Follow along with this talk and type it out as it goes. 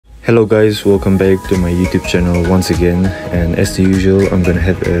Hello guys, welcome back to my YouTube channel once again, and as the usual I'm gonna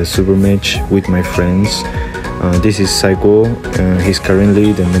have a super match with my friends. This is Psycho, he's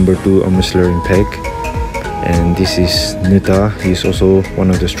currently the number 2 arm wrestler in PAC, and this is Nuta, he's also one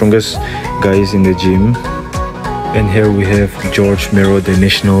of the strongest guys in the gym. And here we have George Mero, the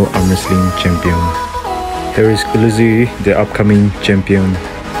national arm wrestling champion. Here is Illuzi, the upcoming champion.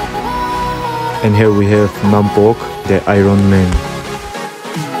 And here we have Nampok, the Iron Man.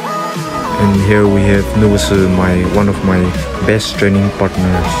 And here we have Nusu, one of my best training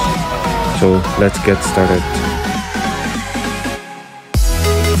partners. So let's get started.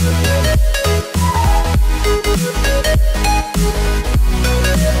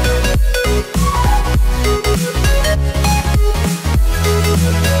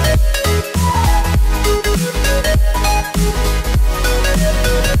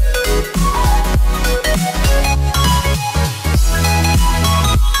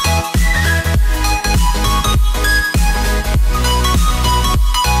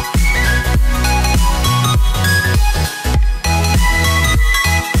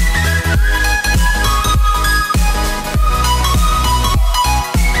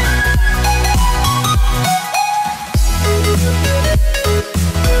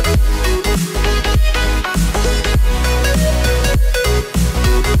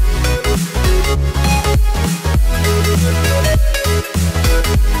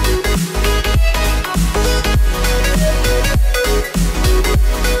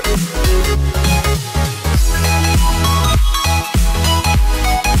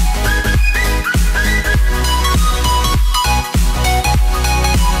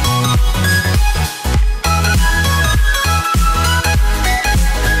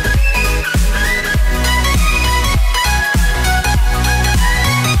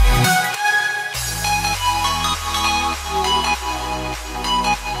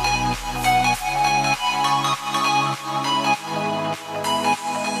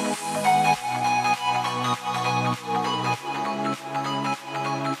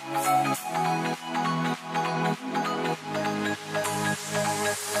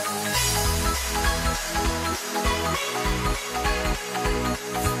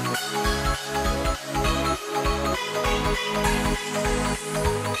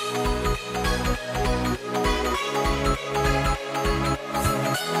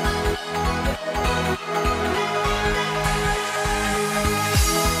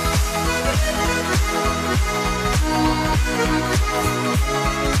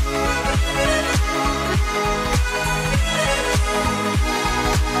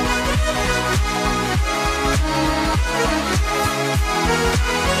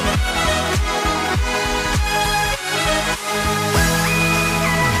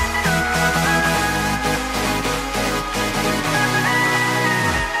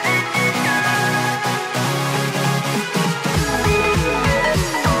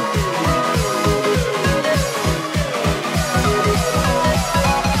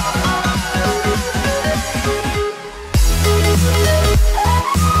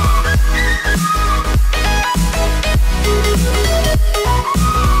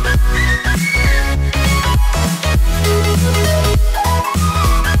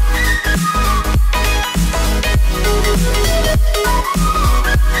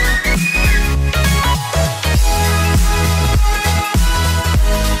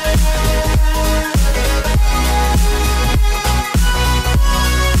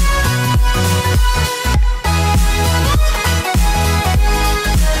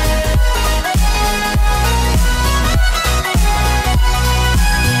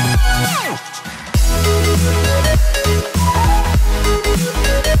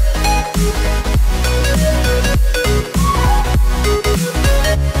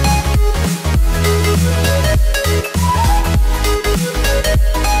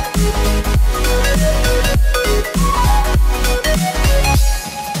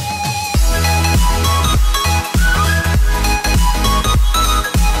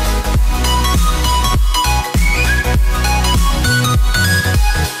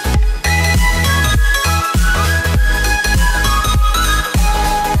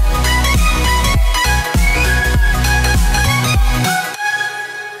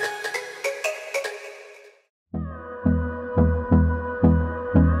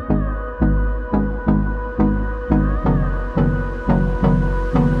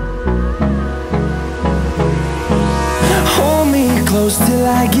 Close till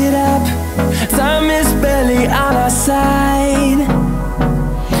I get up. Time is barely on our side.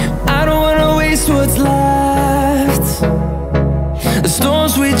 I don't wanna waste what's left. The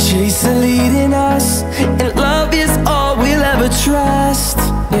storms we chase are leading us, and love is all we'll ever trust.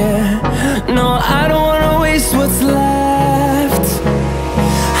 Yeah.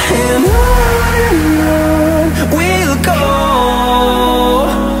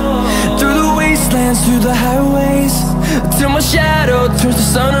 turns to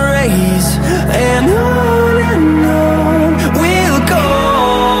sun rays, and on we'll go,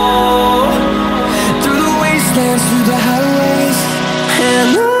 through the wastelands, through the highways,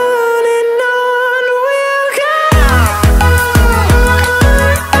 and on we'll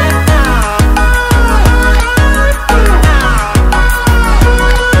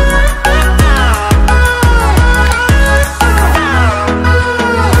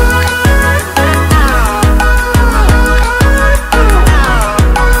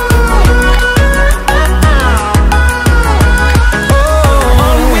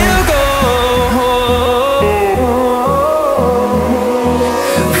go.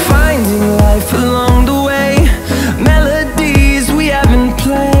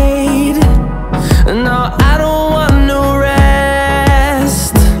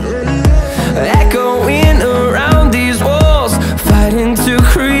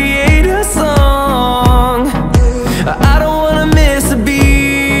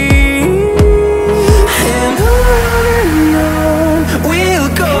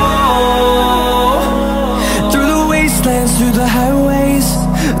 Through the highways,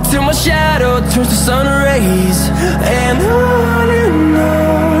 till my shadow turns to sun rays, and on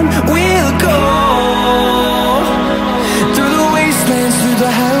we'll go, through the wastelands, through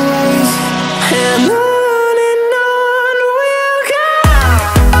the highways, and on we'll go.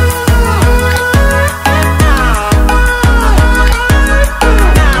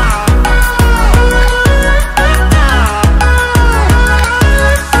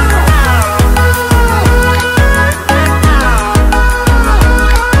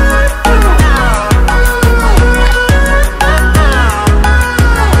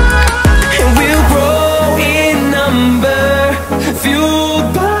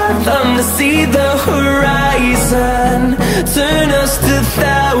 See the horizon turn us to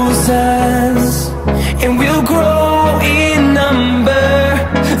thousands, and we'll grow in number,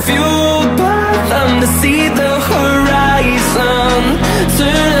 fueled by them to see the horizon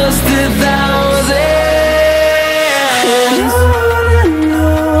turn us to thousands, and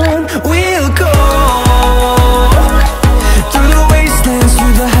on we'll go, through the wastelands,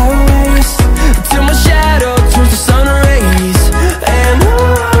 through the highways, till my shadow turns to sun rays, and on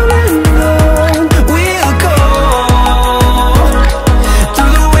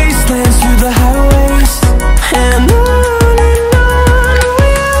through the highways, and on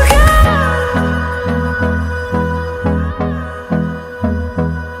we'll go.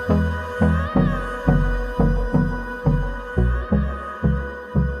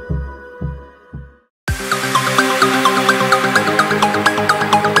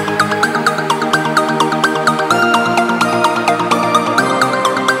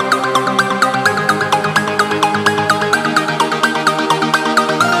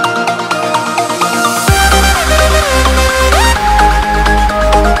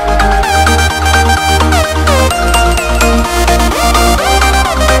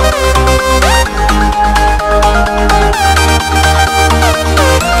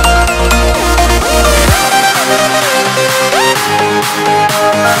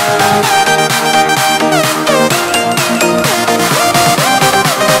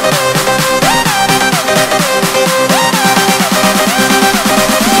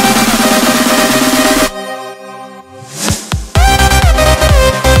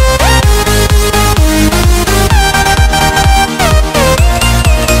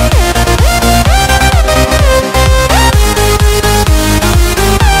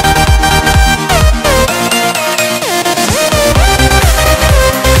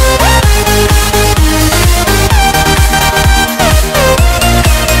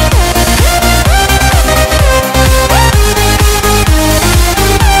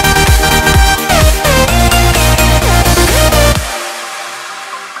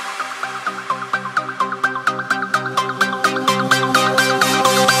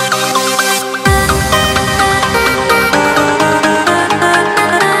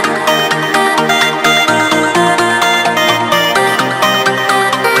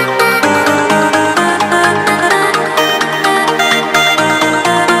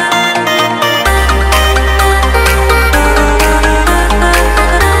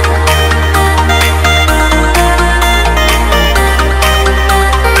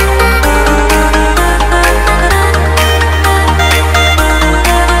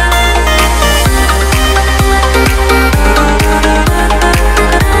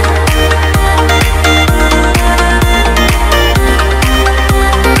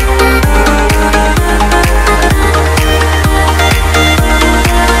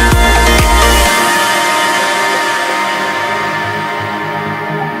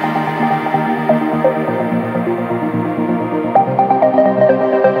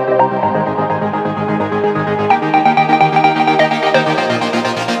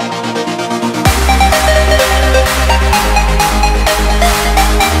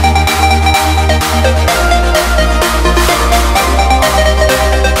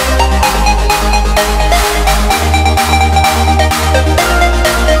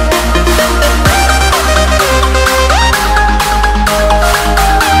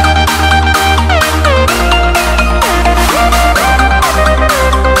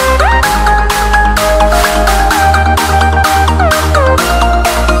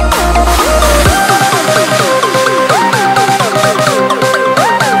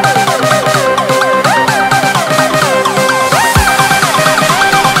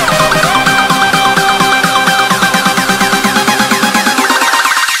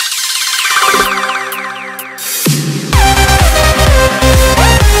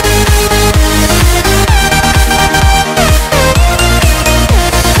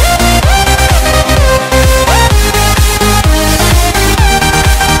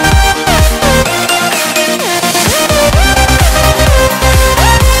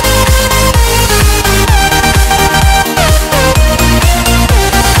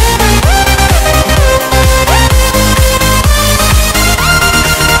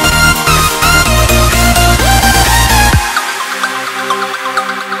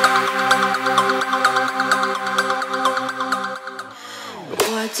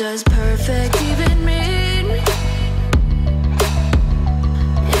 What does perfect even mean?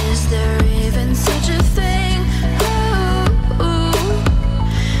 Is there even such a thing? Ooh,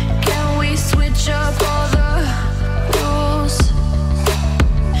 can we switch up all the rules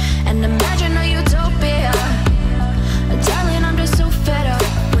and imagine a utopia? Darling, I'm just so fed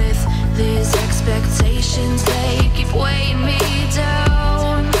up with these expectations. They keep weighing me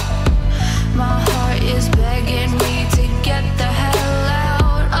down. My heart is begging me to get the hell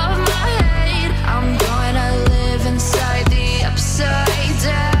out of my head. I'm gonna live inside the upside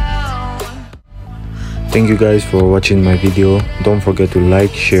down. Thank you guys for watching my video. Don't forget to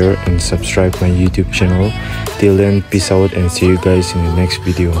like, share and subscribe my YouTube channel. Till then, peace out and see you guys in the next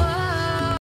video.